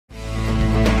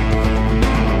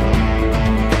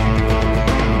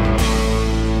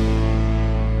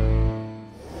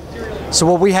So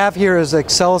what we have here is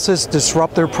Exelis'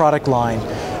 Disruptor product line.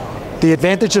 The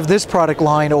advantage of this product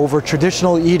line over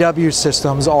traditional EW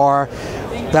systems are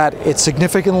that it's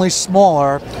significantly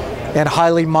smaller and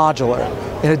highly modular.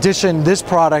 In addition, this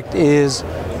product is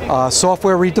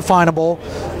software redefinable,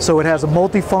 so it has a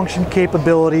multi-function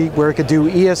capability where it could do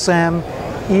ESM,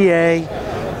 EA,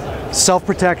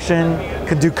 self-protection,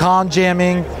 can do con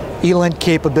jamming, ELINT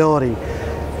capability.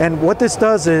 And what this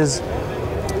does is,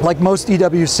 like most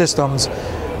EW systems,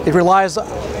 it relies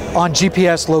on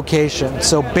GPS location.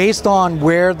 So based on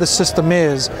where the system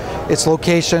is, its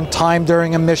location, time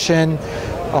during a mission,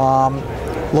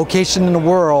 location in the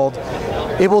world,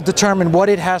 it will determine what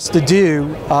it has to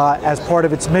do as part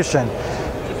of its mission.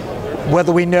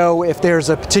 Whether we know if there's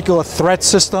a particular threat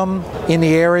system in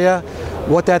the area,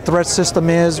 what that threat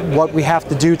system is, what we have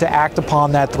to do to act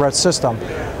upon that threat system.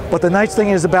 But the nice thing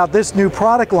is about this new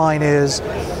product line is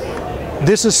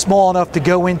this is small enough to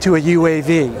go into a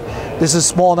UAV. This is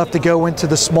small enough to go into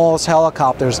the smallest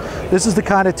helicopters. This is the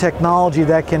kind of technology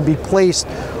that can be placed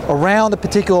around a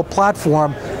particular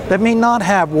platform that may not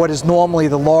have what is normally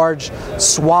the large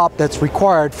swap that's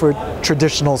required for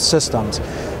traditional systems.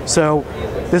 So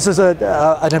this is an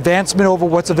advancement over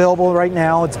what's available right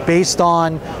now. It's based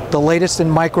on the latest in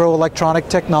microelectronic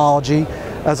technology.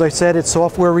 As I said, it's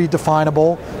software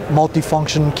redefinable,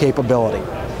 multifunction capability.